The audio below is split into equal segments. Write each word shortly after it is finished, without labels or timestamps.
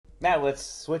Now let's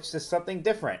switch to something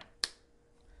different.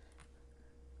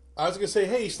 I was gonna say,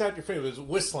 hey, you snapped your finger. It was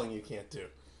whistling you can't do.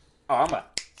 Oh, I'm a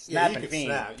Yeah, snapping you can fiend.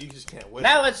 snap. You just can't whistle.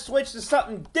 Now let's switch to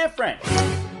something different.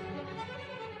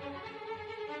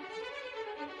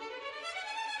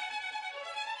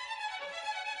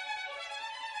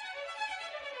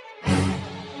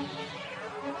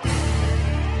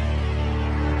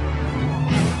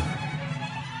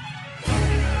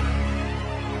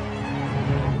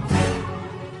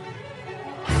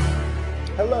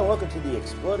 Hello, welcome to the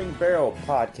Exploding Barrel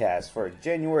podcast for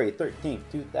January 13th,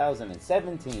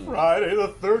 2017. Friday the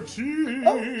 13th.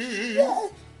 Oh,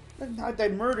 shit! How'd I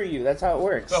murder you? That's how it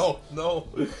works. Oh, no.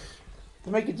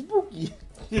 To make it spooky.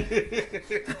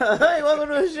 Hey, welcome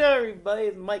to the show, everybody.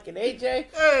 It's Mike and AJ.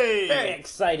 Hey! Very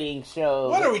exciting show.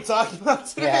 What are we talking about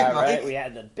today, Yeah, Mike? right. We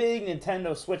had the big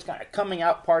Nintendo Switch kind of coming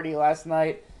out party last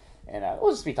night, and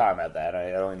we'll just be talking about that.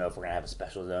 I don't even know if we're gonna have a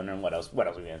special zone and what else. What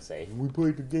else are we gonna say? We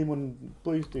played the game on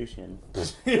PlayStation.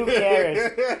 Who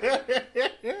cares?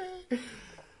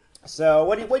 So,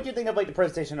 what do you think of like the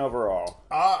presentation overall?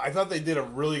 I thought they did a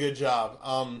really good job.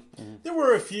 There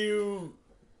were a few...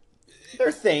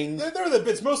 Their thing. There were the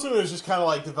bits. Most of it was just kind of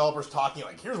like developers talking,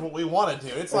 like, here's what we want to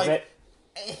do. It's like...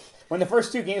 When the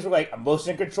first two games were like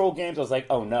motion control games, I was like,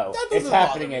 "Oh no, That it's doesn't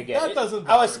happening bother me. again." That doesn't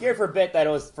I was bother scared for a bit that it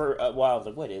was for a while. I was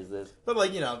like, "What is this?" But,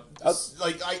 like, you know,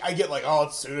 like, I get, like, oh,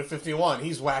 it's Suda51.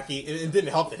 He's wacky. It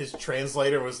didn't help that his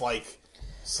translator was, like,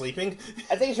 sleeping.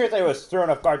 I think Translator was thrown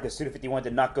off guard because Suda51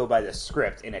 did not go by the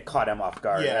script, and it caught him off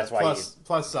guard. Yeah, that's why.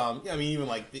 plus, I mean, even,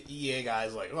 like, the EA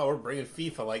guys, like, oh, we're bringing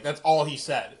FIFA. Like, that's all he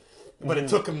said. But it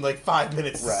took him, like, 5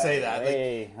 minutes to say that.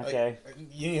 Hey, like, okay. Like,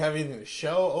 you didn't have anything to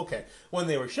show? Okay. When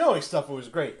they were showing stuff, it was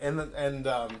great. And again,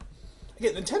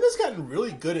 Nintendo's gotten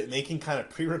really good at making kind of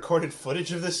pre-recorded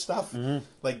footage of this stuff.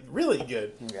 Like, really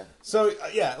good. Yeah. So,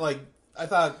 yeah, like, I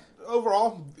thought,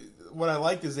 overall, what I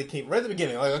liked is they came right at the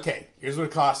beginning, like, okay, here's what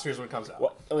it costs, here's what it comes out.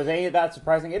 What, was any of that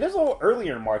surprising? It is a little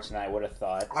earlier in March than I would have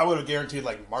thought. I would have guaranteed,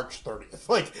 like, March 30th.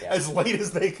 Like, as late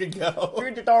as they could go.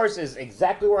 $300 is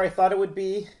exactly where I thought it would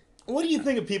be. What do you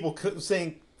think of people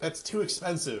saying that's too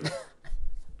expensive?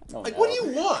 Oh, Like, no. what do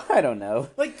you want? I don't know.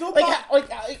 Like, go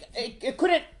buy... It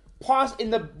couldn't pause. In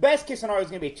the best case scenario,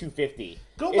 it's going to be $250.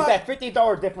 Go Is buy- that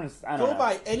 $50 difference? I don't Go know.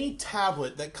 buy any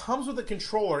tablet that comes with a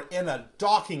controller and a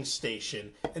docking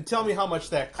station and tell me how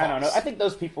much that costs. I don't know. I think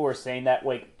those people were saying that,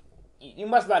 like, you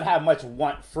must not have much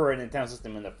want for a Nintendo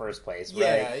system in the first place,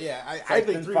 right? Yeah. I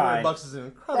think $300 is an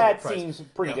incredible That price. seems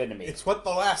pretty good to me. It's what the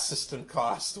last system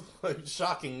cost. A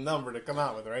shocking number to come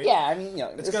out with, right? Yeah, I mean,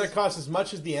 It's going to cost as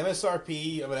much as the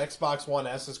MSRP of an Xbox One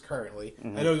S is currently.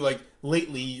 I know, like,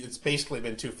 lately it's basically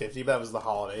been $250, but that was the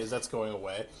holidays. That's going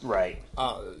away. Right.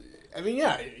 I mean,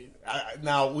 yeah.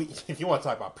 Now, if you want to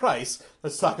talk about price,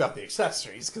 let's talk about the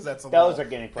accessories, because that's Those are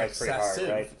getting priced pretty hard, excessive.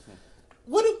 right?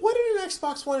 What did an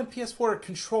Xbox One and PS4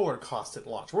 controller cost at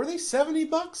launch? Were they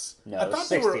 $70? No, I thought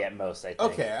 60 they were, at most, I think.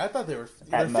 Okay, I thought they were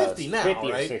At they're 50 most. now,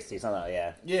 50 right? or 60, something like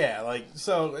that. Yeah, like,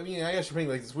 so, I mean, I guess you're paying,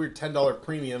 like, this weird $10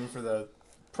 premium for the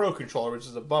Pro controller, which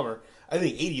is a bummer. I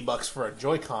think $80 for a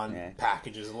Joy-Con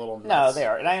package is a little nuts. No, they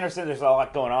are. And I understand there's a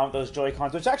lot going on with those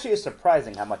Joy-Cons, which actually is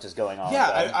surprising how much is going on.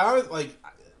 Yeah, with them. I was, like...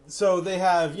 So they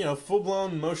have,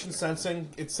 full-blown motion sensing.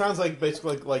 It sounds like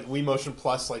basically like Wii Motion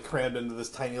Plus, like, crammed into this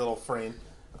tiny little frame.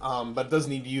 But it doesn't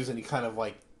need to use any kind of,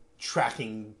 like,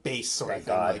 tracking base or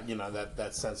anything, like,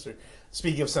 that sensor.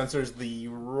 Speaking of sensors, the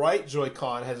right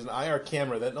Joy-Con has an IR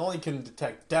camera that not only can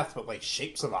detect depth, but, like,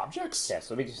 shapes of objects. Yeah,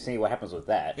 so we can see what happens with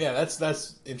that. Yeah,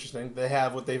 that's interesting. They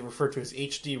have what they refer to as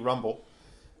HD Rumble.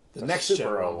 The next gen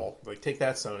Super Rumble. Like, take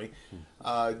that, Sony.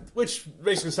 Which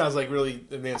basically sounds like really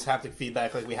advanced haptic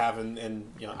feedback like we have in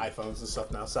iPhones and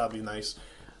stuff now, so that'll be nice.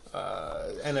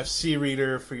 NFC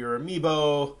reader for your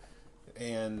Amiibo.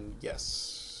 And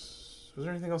yes, was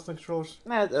there anything else in the controllers?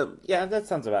 Yeah, that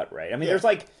sounds about right. I mean, there's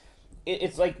like,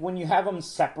 it's like when you have them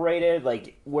separated,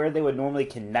 like where they would normally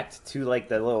connect to like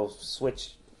the little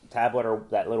Switch tablet or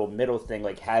that little middle thing,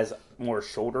 like has more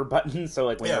shoulder buttons. So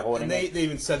like when you're holding, and they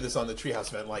even said this on the Treehouse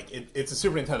event, like it's a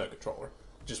Super Nintendo controller,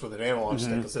 just with an analog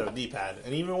stick instead of a D-pad,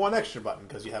 and even one extra button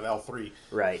because you have L3.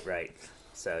 Right.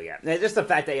 So yeah, just the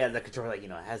fact that the controller, like,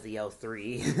 it has the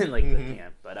L3, like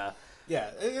but.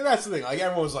 Yeah, and that's the thing. Like,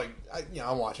 everyone was like,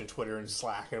 I'm watching Twitter and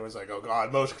Slack, and it was like, oh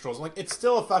god, motion controls. I'm like, it's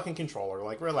still a fucking controller.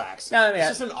 Like, relax. No, I mean, it's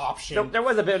just an option. There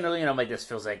was a bit, like, this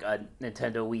feels like a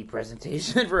Nintendo Wii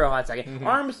presentation for a hot second.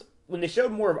 ARMS, when they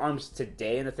showed more of ARMS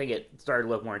today, and I think it started to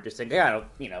look more interesting.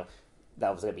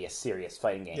 That was going to be a serious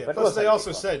fighting game. Yeah, but plus they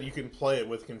also said you can play it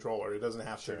with controller. It doesn't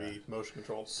have to be motion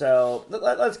controlled. So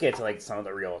let's get to like some of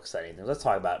the real exciting things. Let's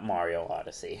talk about Mario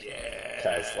Odyssey. Yeah.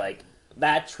 Because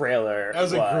that trailer That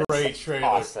was a great trailer.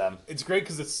 Awesome. It's great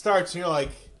because it starts and you're like,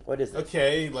 what is this?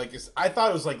 Okay, like I thought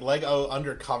it was like Lego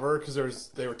Undercover because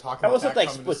they were talking. That about was like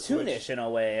Splatoonish Splatoonish in a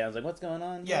way. I was like, what's going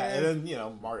on? Yeah, and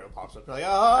then Mario pops up. You're like,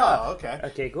 oh, okay,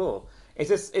 okay, cool.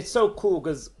 It's so cool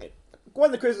because one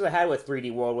of the criticisms I had with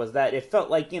 3D World was that it felt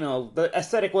like the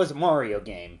aesthetic was a Mario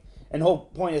game. And the whole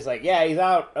point is like, yeah, he's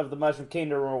out of the Mushroom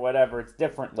Kingdom or whatever. It's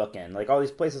different looking. Like all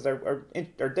these places are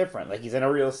different. Like he's in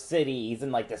a real city. He's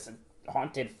in like this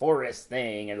haunted forest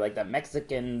thing, and like the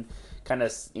Mexican kind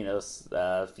of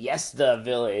fiesta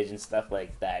village and stuff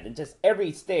like that. And just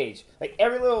every stage, like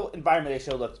every little environment they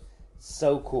showed looked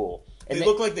so cool. And they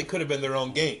look like they could have been their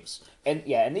own games. And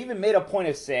yeah, and they even made a point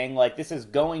of saying like this is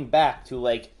going back to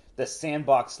like the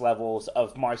sandbox levels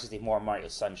of Mario 64 and Mario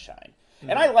Sunshine. Mm-hmm.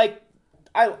 And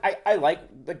I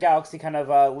like the Galaxy kind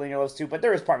of linear levels too, but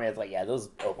there was part of me that's like, yeah, those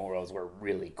open worlds were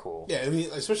really cool. Yeah, I mean,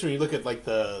 especially when you look at like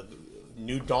the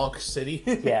New Donk City.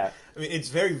 Yeah. I mean, it's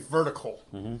very vertical,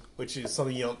 which is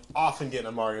something you don't often get in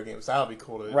a Mario game, so that would be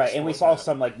cool to right, and we saw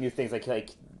some like new things like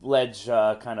ledge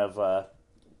kind of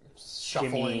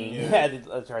shuffling.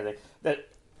 That's right. That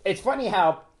it's funny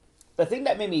how the thing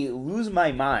that made me lose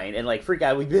my mind and like freak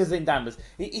out we did the same time was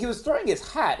he was throwing his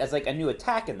hat as like a new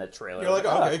attack in the trailer. You're like,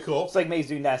 okay, cool. It's like Maze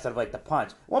doing that instead of like the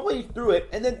punch. One point he threw it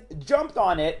and then jumped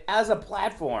on it as a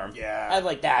platform. Yeah, I was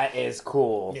like, that is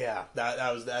cool. Yeah,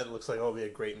 that looks like it'll be a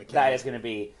great mechanic. That is going to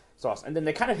be so awesome. And then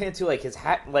they kind of hint to like his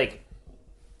hat like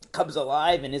comes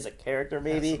alive and is a character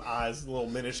maybe. Some eyes, little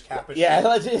Minish Cap. Yeah,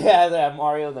 that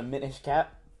Mario the Minish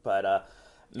Cap. But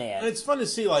man, and it's fun to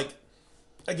see like.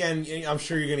 Again, I'm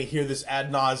sure you're going to hear this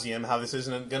ad nauseum, how this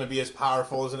isn't going to be as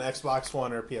powerful as an Xbox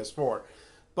One or PS4.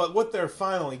 But what they're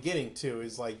finally getting to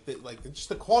is just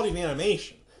the quality of the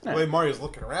animation. The way Mario's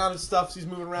looking around and stuff, he's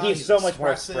moving around. He's so much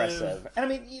more expressive. And I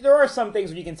mean, there are some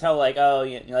things where you can tell, like, oh,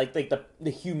 like the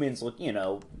humans look,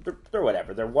 they're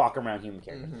whatever. They're walking around human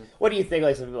characters. Mm-hmm. What do you think?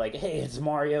 Like, something like, hey, it's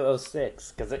Mario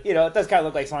 06. Because, it does kind of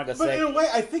look like Sonic 06. But in a way,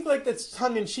 I think, like, that's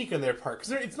tongue-in-cheek on their part.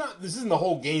 Because it's not, this isn't the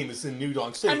whole game. It's in New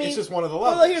Donk City. I mean, it's just one of the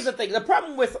levels. Well, here's the thing. The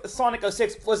problem with Sonic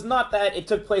 06 was not that it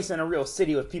took place in a real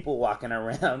city with people walking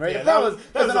around, right? Yeah, that was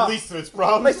the least of its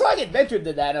problems. Like, Sonic Adventure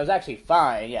did that, and it was actually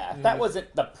fine, yeah. Mm-hmm. That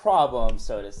wasn't the problem,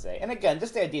 so to say. And again,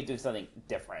 just the idea of doing something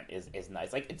different is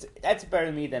nice. Like, that's better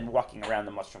to me than walking around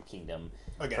the Mushroom Kingdom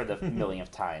for the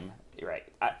millionth time. You're right.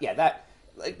 That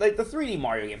like the 3D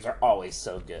Mario games are always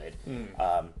so good.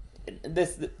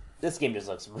 This game just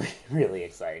looks really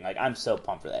exciting. Like, I'm so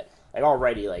pumped for that. Like,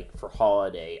 already, like, for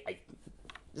holiday, I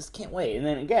just can't wait. And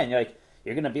then again,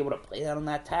 you're gonna be able to play that on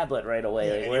that tablet right away.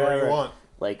 Yeah, like, anywhere you want.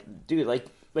 Like, dude, like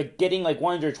getting like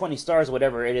 120 stars,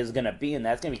 whatever it is gonna be, and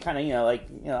that's gonna be kind of I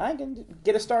can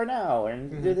get a star now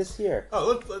and do this here.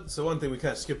 Oh, so one thing we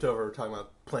kind of skipped over, we're talking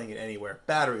about playing it anywhere.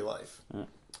 Battery life.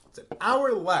 It's an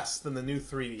hour less than the new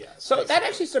 3DS. So basically. That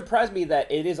actually surprised me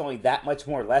that it is only that much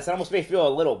more less. It almost made me feel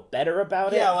a little better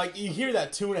about it. Yeah, like you hear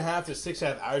that 2.5 to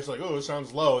 6.5 hours, like, oh, it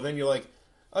sounds low. And then you're like,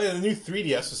 oh yeah, the new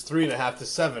 3DS is 3.5 to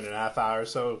 7.5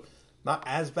 hours, so not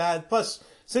as bad. Plus,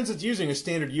 since it's using a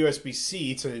standard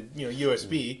USB-C to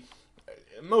USB,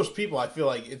 most people, I feel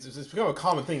like it's become a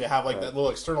common thing to have like that little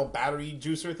external battery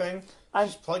juicer thing.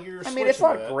 Just plug your. I mean, it's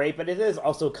not great, but it is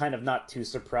also kind of not too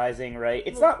surprising, right?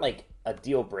 It's not like a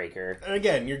deal breaker. And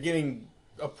again, you're getting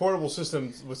a portable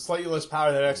system with slightly less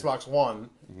power than Xbox One.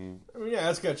 Mm-hmm. I mean, yeah,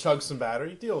 that's gonna chug some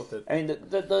battery. Deal with it. I mean,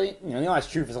 the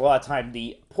honest truth is, a lot of time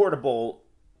the portable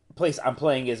place I'm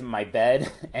playing is my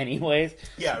bed, anyways.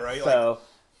 Yeah, right. So.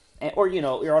 Or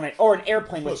you're on an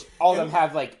airplane, which all of them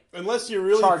have like unless you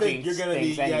really think you're going to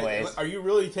be. Anyways. Yeah, are you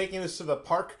really taking this to the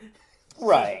park?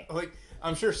 Right. Like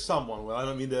I'm sure someone will. I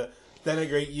don't mean to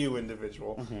denigrate you,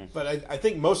 individual, but I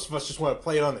think most of us just want to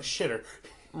play it on the shitter.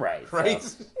 Right. Right.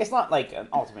 So it's not like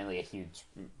ultimately a huge.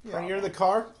 Yeah, you're in the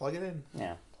car. Plug it in.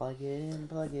 Yeah. Plug it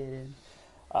in.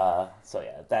 So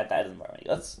yeah, that doesn't bother me.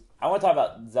 I want to talk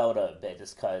about Zelda a bit,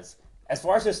 just because as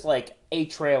far as just like a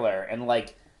trailer and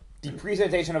like. The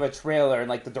presentation of a trailer and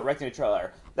like the directing of a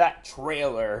trailer, that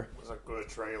trailer was a good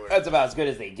trailer. That's about as good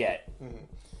as they get. Mm-hmm.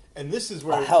 And this is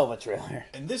where a hell of a trailer.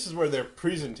 And this is where their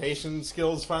presentation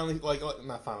skills finally,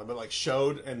 not finally, but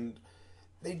showed. And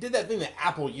they did that thing that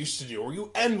Apple used to do, where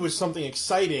you end with something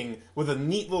exciting with a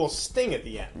neat little sting at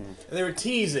the end. And they were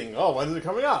teasing, oh, when is it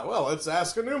coming out? Well, let's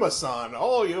ask Anuma-san.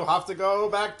 Oh, you have to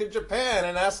go back to Japan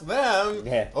and ask them.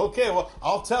 Yeah. Okay, well,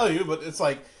 I'll tell you, but it's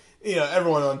like.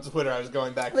 Everyone on Twitter, I was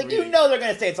going back to reading. They're going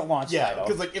to say it's a launch title. Yeah,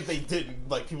 because, if they didn't,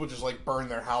 people just, burn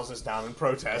their houses down in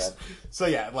protest. Yeah. So,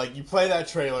 yeah, you play that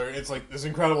trailer, it's, this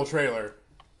incredible trailer,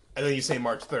 and then you say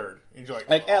March 3rd. And you're like,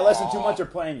 less than 2 months are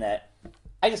playing that.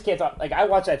 I just can't talk. I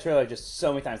watched that trailer just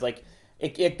so many times.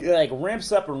 it like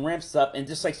ramps up and ramps up, and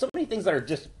just like so many things that are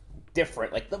just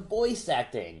different, like the voice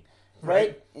acting,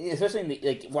 right? Especially in the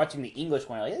like watching the English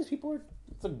one, like these people are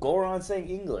it's a Goron saying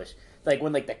English. Like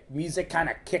when like the music kind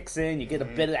of kicks in, you get a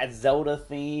bit of that Zelda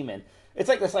theme, and it's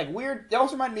like this like weird. It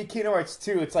also reminded me of Kingdom Hearts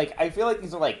 2. It's like I feel like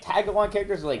these are like tag-along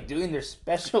characters are like doing their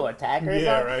special attackers.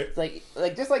 Yeah, right. It's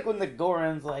like just like when the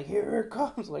Goron's like here it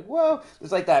comes, like whoa.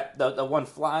 There's like that the one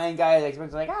flying guy like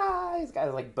these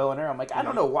guys like bow and arrow. I'm like I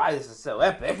don't know why this is so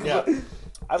epic. Yeah. But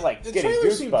I like getting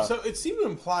goosebumps. So it seemed to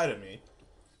imply to me,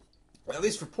 at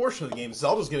least for a portion of the game,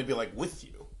 Zelda's going to be like with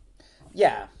you.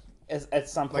 Yeah. At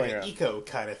some point, like an eco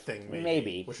kind of thing,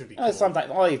 maybe. Which would be cool. Sometimes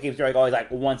all these games are always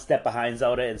like one step behind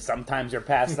Zelda, and sometimes you're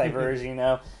past diverge.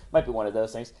 Might be one of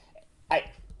those things.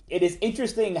 It is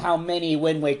interesting how many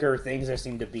Wind Waker things there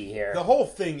seem to be here. The whole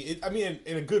thing,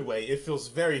 in a good way, it feels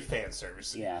very fan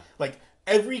service. Yeah, like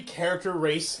every character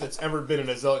race that's ever been in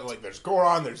a Zelda, like there's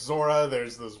Goron, there's Zora,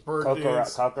 there's those bird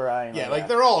dudes. Kokorai, yeah, like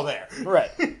they're all there.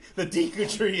 Right. The Deku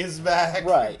Tree is back.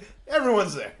 Right.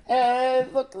 Everyone's there.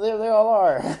 And look, there they all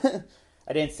are.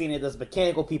 I didn't see any of those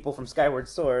mechanical people from Skyward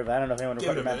Sword, but I don't know if anyone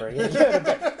would remember.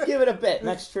 Yeah, give it a bit.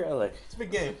 Next trailer. It's a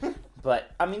big game.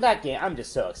 But, that game, I'm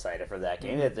just so excited for that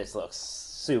game. It just looks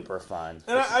super fun.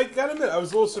 And I gotta admit, I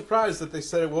was a little surprised that they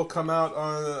said it will come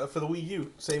out for the Wii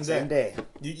U same day.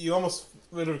 You almost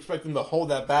would have expected them to hold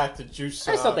that back to juice.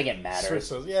 I still think it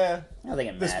matters. Yeah. I don't think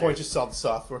it matters. At this point, just sell the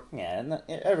software. Yeah, and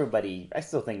everybody, I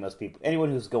still think most people,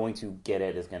 anyone who's going to get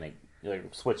it is going to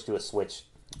switch to a Switch.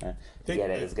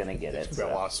 Is going to get it. There's a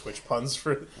lot of Switch puns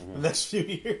for the next few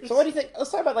years. So what do you think?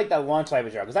 Let's talk about like that launch live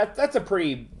because that's a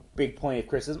pretty big point of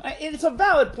criticism. It's a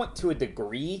valid point to a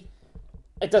degree.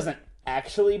 It doesn't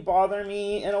actually bother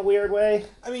me in a weird way.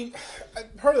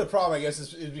 Part of the problem, I guess,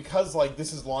 is because like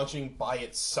this is launching by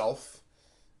itself.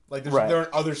 Like there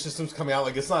aren't other systems coming out.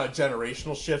 Like it's not a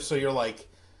generational shift. So you're like,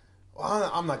 well,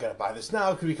 I'm not gonna buy this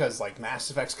now because like Mass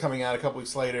Effect's coming out a couple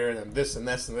weeks later, and then this and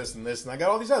this and this and this, and I got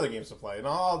all these other games to play, and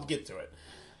I'll get to it.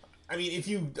 If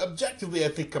you objectively, I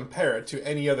think, compare it to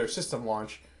any other system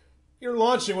launch, you're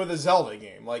launching with a Zelda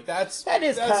game. Like that's kind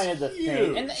of the huge.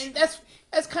 thing, and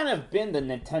that's kind of been the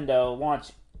Nintendo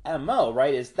launch MO,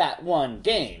 right? Is that one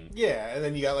game? Yeah, and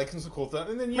then you got like some cool stuff,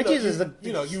 and then you know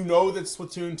that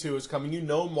Splatoon 2 is coming. You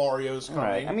know Mario's coming.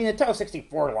 Right. Nintendo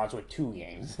 64 launched with 2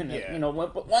 games. And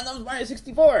but one of them's Mario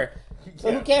 64.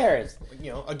 So who cares?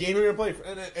 A game you're gonna play,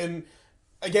 and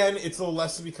again, it's a little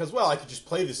less because I could just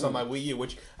play this on my Wii U.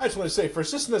 Which I just want to say, for a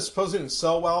system that's supposed to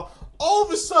sell well, all of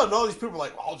a sudden, all these people are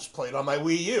like, "Well, I'll just play it on my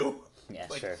Wii U." Yeah,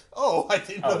 like, sure. Oh, I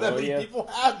didn't know that many people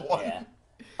had one. Yeah.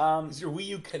 Is your Wii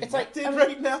U connected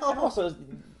right now? And also,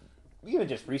 even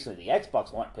just recently, the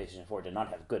Xbox One, PlayStation 4 did not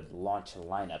have good launch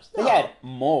lineups. They had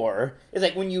more. It's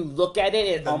like when you look at it,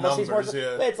 it almost seems more.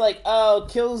 Yeah. But it's like,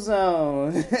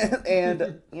 Killzone,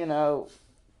 and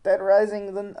Dead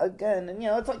Rising then again, and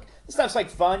it's like this stuff's like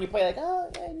fun. You play like,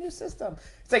 new system.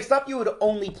 It's like stuff you would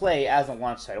only play as a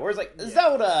launch title. Whereas like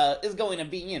Zelda is going to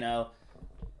be,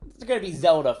 it's going to be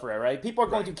Zelda forever, right? People are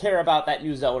going to care about that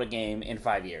new Zelda game in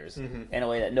 5 years in a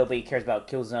way that nobody cares about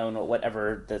Killzone or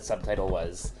whatever the subtitle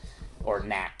was, or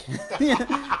Knack.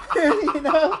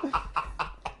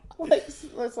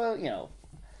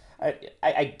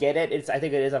 I get it. I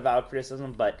think it is a valid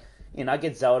criticism, but I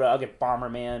get Zelda, I'll get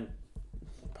Bomberman,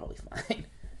 probably fine.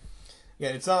 Yeah,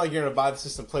 it's not like you're going to buy the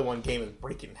system, play one game, and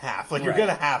break it in half. Like, you're going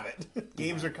to have it.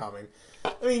 Games are coming.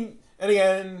 And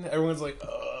again, everyone's like,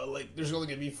 there's only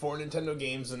going to be 4 Nintendo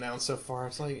games announced so far.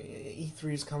 It's like,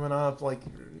 E3's coming up, like,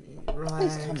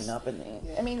 relax. It's coming up, and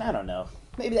I don't know.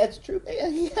 Maybe that's true.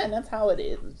 Yeah, that's how it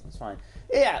is. It's fine.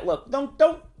 Yeah, look, don't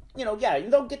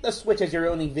get the Switch as your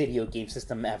only video game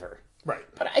system ever. Right.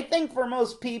 But I think for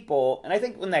most people, and I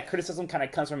think when that criticism kind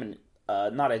of comes from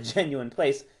not a genuine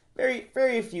place, very,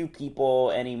 very few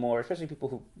people anymore, especially people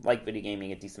who like video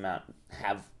gaming a decent amount,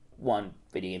 have one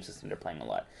video game system they're playing a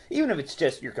lot. Even if it's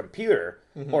just your computer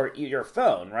or your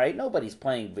phone, right? Nobody's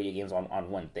playing video games on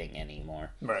one thing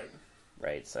anymore. Right.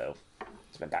 Right, so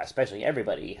especially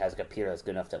everybody has a computer that's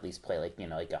good enough to at least play like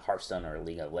a Hearthstone or a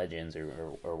League of Legends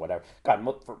or whatever. God,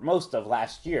 for most of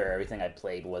last year, everything I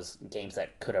played was games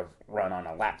that could have run on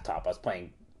a laptop. I was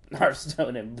playing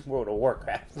Hearthstone and World of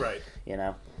Warcraft. Right.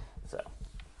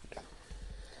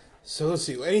 So let's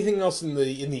see. Anything else in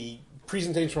the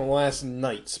presentation from last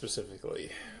night specifically?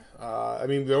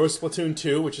 There was Splatoon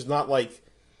 2, which is not like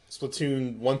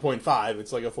Splatoon 1.5.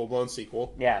 It's like a full-blown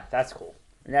sequel. Yeah, that's cool.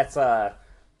 And that's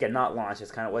not launched.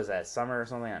 It's kind of, was that, summer or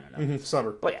something? I don't know.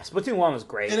 Summer. But yeah, Splatoon 1 was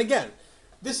great. And again,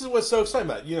 this is what's so exciting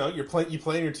about it. You play on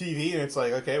your TV, and it's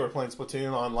like, okay, we're playing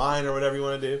Splatoon online or whatever you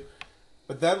want to do.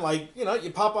 But then, you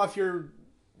pop off your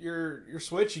your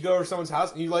Switch, you go over to someone's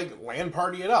house, and you like LAN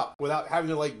party it up without having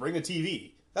to like bring a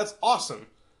TV. That's awesome.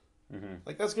 Mm-hmm.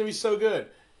 Like that's gonna be so good.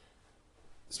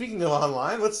 Speaking of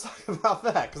online, let's talk about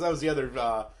that because that was the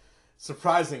other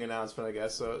surprising announcement, I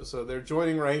guess. So they're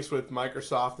joining ranks with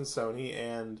Microsoft and Sony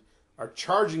and are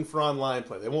charging for online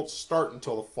play. They won't start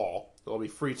until the fall. They'll be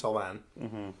free till then.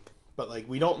 Mm-hmm. But like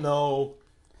we don't know.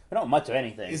 I don't know much of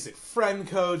anything. Is it friend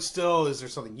code still? Is there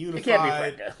something unified? It can't be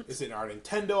friend code. Is it our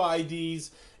Nintendo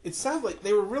IDs? It sounds like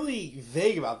they were really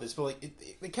vague about this, but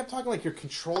like they kept talking like you're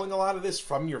controlling a lot of this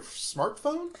from your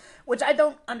smartphone. Which I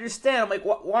don't understand. I'm like,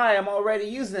 why? I'm already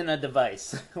using a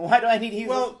device. Why do I need to use?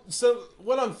 Well, so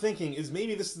what I'm thinking is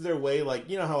maybe this is their way. Like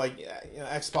you know how like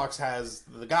Xbox has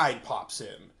the guide pops in.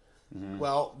 Mm-hmm.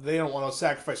 Well, they don't want to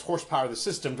sacrifice horsepower of the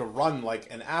system to run like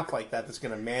an app like that that's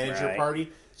going to manage your party.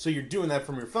 So you're doing that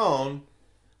from your phone,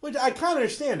 which I kind of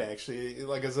understand actually,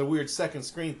 like as a weird second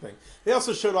screen thing. They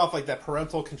also showed off like that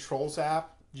parental controls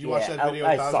app. Did you watch that video?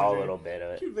 I saw a little bit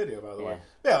of it. Cute video, by the way.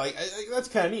 Yeah, like that's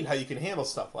kind of neat how you can handle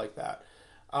stuff like that.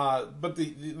 But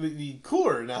the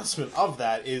cooler announcement of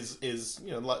that is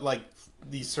you know like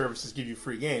these services give you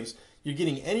free games. You're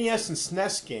getting NES and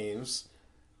SNES games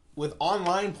with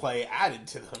online play added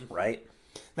to them. Right.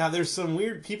 Now, there's some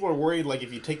weird... People are worried, like,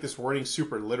 if you take this wording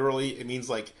super literally, it means,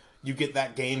 like, you get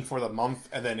that game for the month,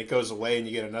 and then it goes away, and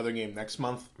you get another game next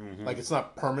month. Mm-hmm. Like, it's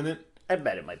not permanent. I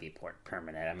bet it might be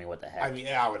permanent. I mean, what the heck? I mean,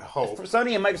 yeah, I would hope. For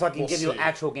Sony and Microsoft can give you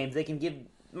actual games. They can give...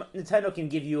 Nintendo can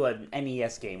give you an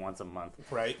NES game once a month.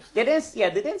 Right. They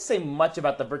didn't say much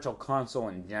about the Virtual Console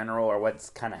in general or what's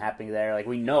kind of happening there. Like,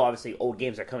 we know, obviously, old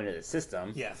games are coming to the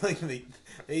system. Yeah, like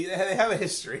they have a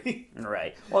history.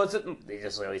 Right. Well, they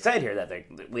just really said here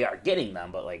that we are getting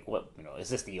them, but, like, what, is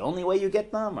this the only way you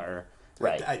get them? Or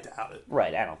right. I doubt it.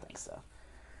 Right, I don't think so.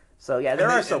 So, yeah, there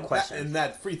are some questions. And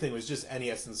that free thing was just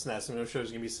NES and SNES. I mean, it shows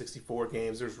going to be 64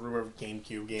 games. There's rumor of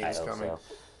GameCube games coming. So.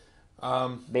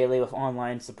 Melee with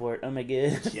online support. Oh my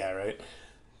god. Yeah, right.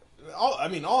 All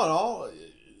in all,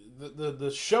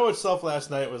 the show itself last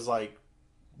night was like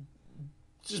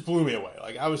just blew me away.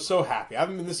 Like I was so happy. I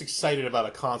haven't been this excited about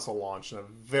a console launch in a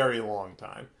very long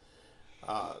time.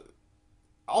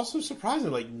 Also surprising,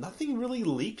 like nothing really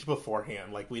leaked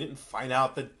beforehand. Like we didn't find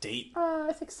out the date.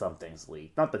 I think some things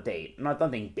leaked. Not the date.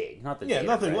 Nothing big. Not the date.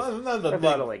 Nothing. None of the big. A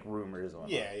lot of like rumors.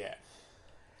 Yeah.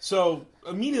 So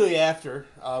immediately after,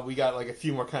 we got like a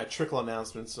few more kind of trickle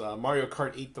announcements. Mario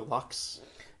Kart 8 Deluxe.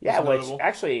 Yeah, which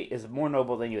actually is more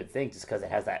notable than you would think, just because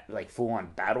it has that like full-on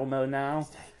battle mode now.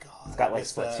 Thank God. It's got like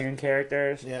Splatoon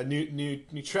characters. Yeah, new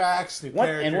tracks, new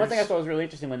characters. And one thing I thought was really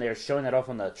interesting when they were showing that off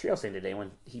on the Trio thing today, when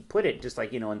he put it just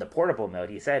like in the portable mode,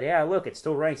 he said, "Yeah, look, it's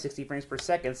still running 60 frames per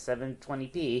second,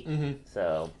 720p." Mm-hmm.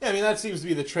 So yeah, I mean that seems to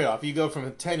be the trade-off. You go from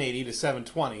 1080 to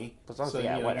 720, so you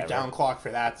downclock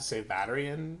for that to save battery,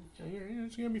 and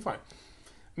it's gonna be fine.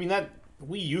 I mean that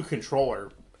Wii U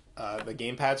controller. The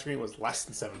gamepad screen was less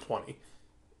than 720.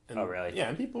 And, oh, really? Yeah,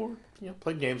 and people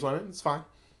played games on it. It's fine.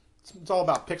 It's all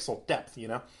about pixel depth,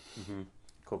 Mm-hmm.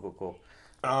 Cool.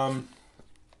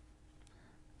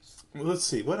 Let's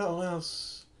see. What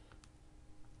else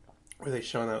were they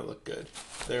showing that looked good?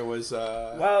 There was...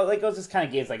 Well, like those just kind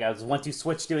of games. Like, was 1-2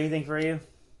 Switch do anything for you?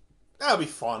 That'll be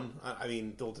fun. I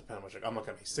mean, it'll depend how much... I'm not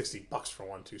going to pay $60 for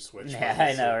 1-2 Switch. Yeah,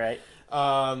 I know, right?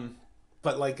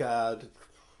 But like...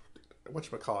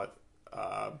 whatchamacallit?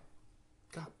 God,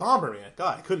 Bomberman.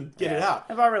 God, I couldn't get it out.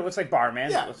 And Bomberman looks like Bomberman.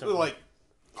 Yeah, like,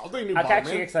 I'll do a new Bomberman. I'm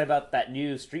actually excited about that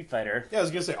new Street Fighter. Yeah, I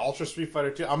was going to say Ultra Street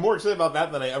Fighter 2. I'm more excited about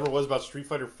that than I ever was about Street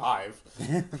Fighter 5.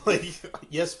 Like,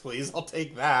 yes, please, I'll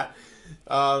take that.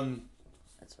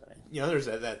 That's funny. There's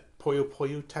that Puyo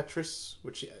Puyo Tetris,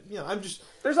 which, I'm just...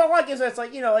 There's a lot of games that's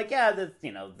like, the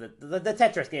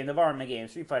Tetris game, the Bomberman game,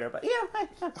 Street Fighter, but yeah.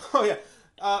 Oh, yeah.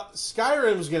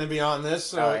 Skyrim's going to be on this,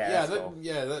 so cool.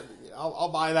 I'll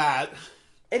buy that.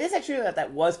 It is actually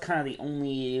that was kind of the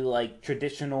only like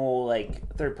traditional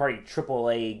like third-party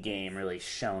AAA game really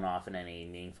shown off in any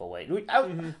meaningful way. We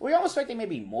almost expecting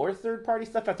maybe more third-party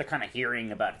stuff after kind of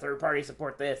hearing about third-party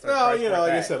support this. Well,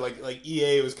 like I said, like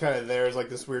EA was kind of there as like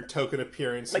this weird token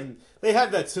appearance, and they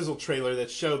had that sizzle trailer that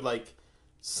showed like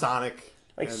Sonic,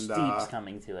 like and, Steve's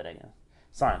coming to it. I guess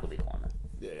Sonic will be the one.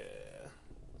 Yeah,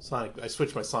 Sonic. I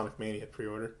switched my Sonic Mania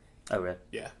pre-order. Oh, really?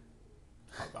 Yeah,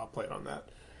 I'll play it on that.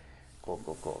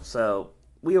 Cool. So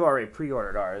we have already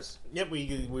pre-ordered ours. Yep,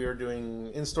 we are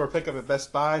doing in-store pickup at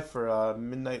Best Buy for a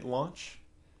midnight launch.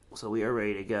 So we are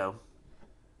ready to go.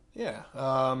 Yeah.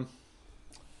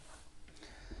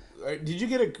 Did you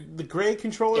get the gray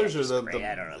controllers or the gray?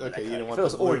 I don't know. Okay, you don't want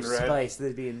the orange red. Spice,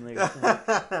 they'd be in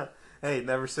there. Hey,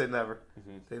 never say never.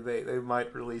 Mm-hmm. They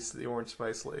might release the orange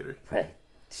spice later. Right.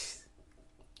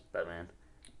 But man,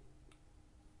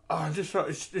 I'm just so,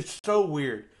 it's so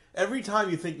weird. Every time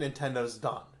you think Nintendo's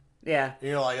done, yeah,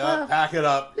 you're like, pack it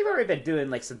up. they've already been doing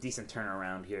like some decent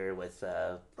turnaround here with.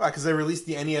 Because they released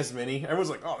the NES Mini. Everyone's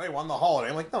like, oh, they won the holiday.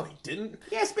 I'm like, no, they didn't.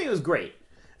 Yes, but it was great.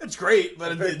 It's great,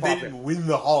 but they didn't win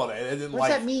the holiday. They didn't What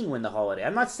does that mean, win the holiday?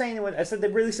 I'm not saying I said they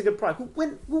released a good product.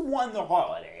 Who won the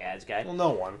holiday, ads guy? Well, no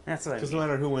one. That's what I mean. Because no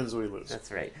matter who wins, we lose.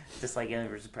 That's right. Just like Alien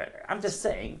vs. Predator. I'm just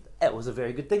saying, it was a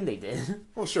very good thing they did.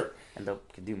 Well, sure. And they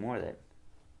can do more of it.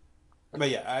 But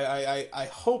yeah, I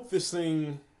hope this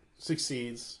thing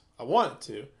succeeds. I want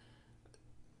it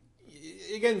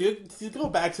to. Again, to go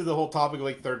back to the whole topic of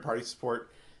like third-party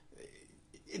support,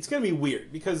 it's going to be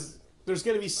weird because there's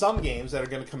going to be some games that are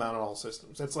going to come out on all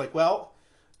systems. It's like, well,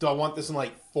 do I want this in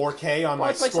like 4K on my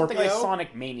it's like Scorpio? something like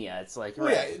Sonic Mania. It's like, well,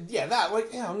 yeah, that.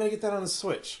 Like, yeah, I'm going to get that on the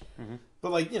Switch. Mm-hmm.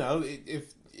 But like, you know,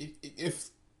 if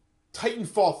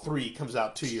Titanfall 3 comes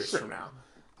out 2 years from now,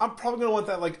 I'm probably going to want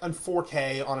that like on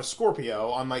 4K on a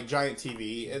Scorpio on my giant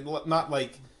TV, and not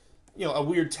like, you know, a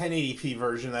weird 1080p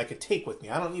version that I could take with me.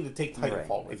 I don't need to take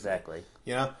Titanfall with exactly. me.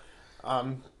 You know,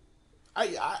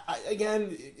 I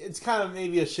again, it's kind of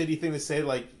maybe a shitty thing to say.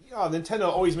 Like, oh, Nintendo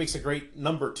always makes a great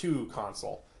number 2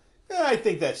 console. I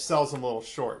think that sells them a little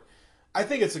short. I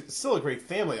think it's still a great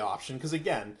family option because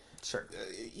again, sure.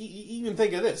 Even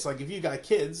think of this: like if you got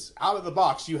kids, out of the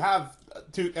box, you have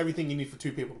everything you need for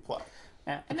 2 people to play.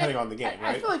 Depending on the game,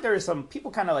 right? I feel like there are some people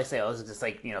kind of like say, "Oh, this is just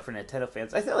like for Nintendo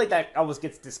fans." I feel like that almost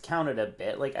gets discounted a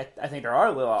bit. Like I think there are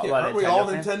a lot of aren't we all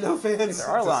Nintendo fans? There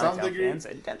are a lot of Nintendo fans,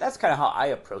 and that's kind of how I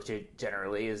approach it.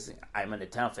 Generally, is I'm a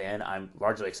Nintendo fan. I'm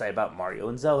largely excited about Mario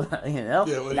and Zelda. You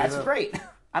know, that's great.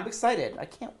 I'm excited. I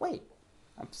can't wait.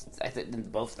 I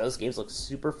think both those games look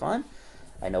super fun.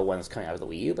 I know one's coming out of the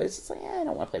Wii U, but it's just like I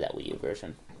don't want to play that Wii U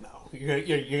version. No, you're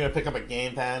gonna pick up a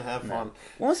gamepad, have fun.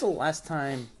 When was the last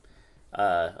time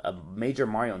a major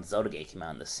Mario and Zelda game came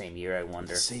out in the same year? I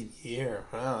wonder. Same year?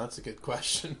 Wow, that's a good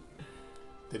question.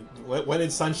 When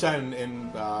did Sunshine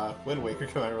and Wind Waker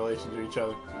come out in relation to each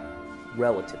other?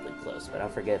 Relatively close, but I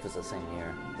forget if it's the same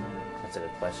year. That's a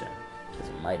good question. Because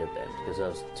it might have been. Because it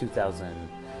was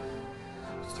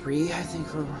 2003, I think,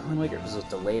 for Wind Waker. Because it was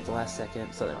delayed at the last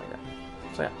second. Something like that.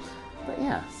 So, yeah. But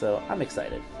yeah, so I'm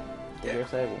excited. Yeah. You're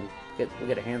excited? We'll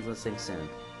get our hands on this thing soon.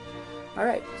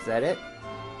 Alright, is that it?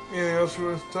 Anything else you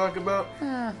want to talk about?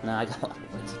 No, I got a lot of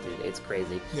things to do today. It's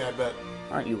crazy. Yeah, I bet.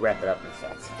 Why don't you wrap it up in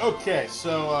thoughts? Okay,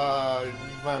 so you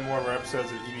can find more of our episodes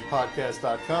at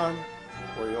ebpodcast.com,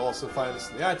 where you'll also find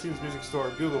us in the iTunes Music Store,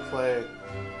 Google Play,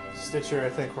 Stitcher, I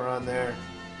think we're on there.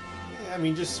 Yeah, I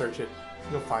mean, just search it.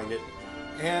 You'll find it.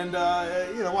 And,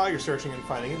 while you're searching and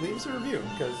finding it, leave us a review,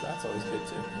 because that's always good,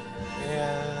 too.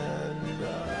 And,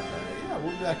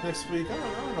 we'll be back next week. I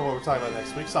don't know what we're talking about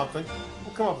next week. Something.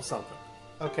 We'll come up with something.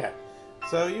 Okay.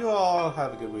 So you all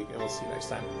have a good week, and we'll see you next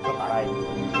time. Bye-bye.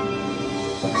 Bye.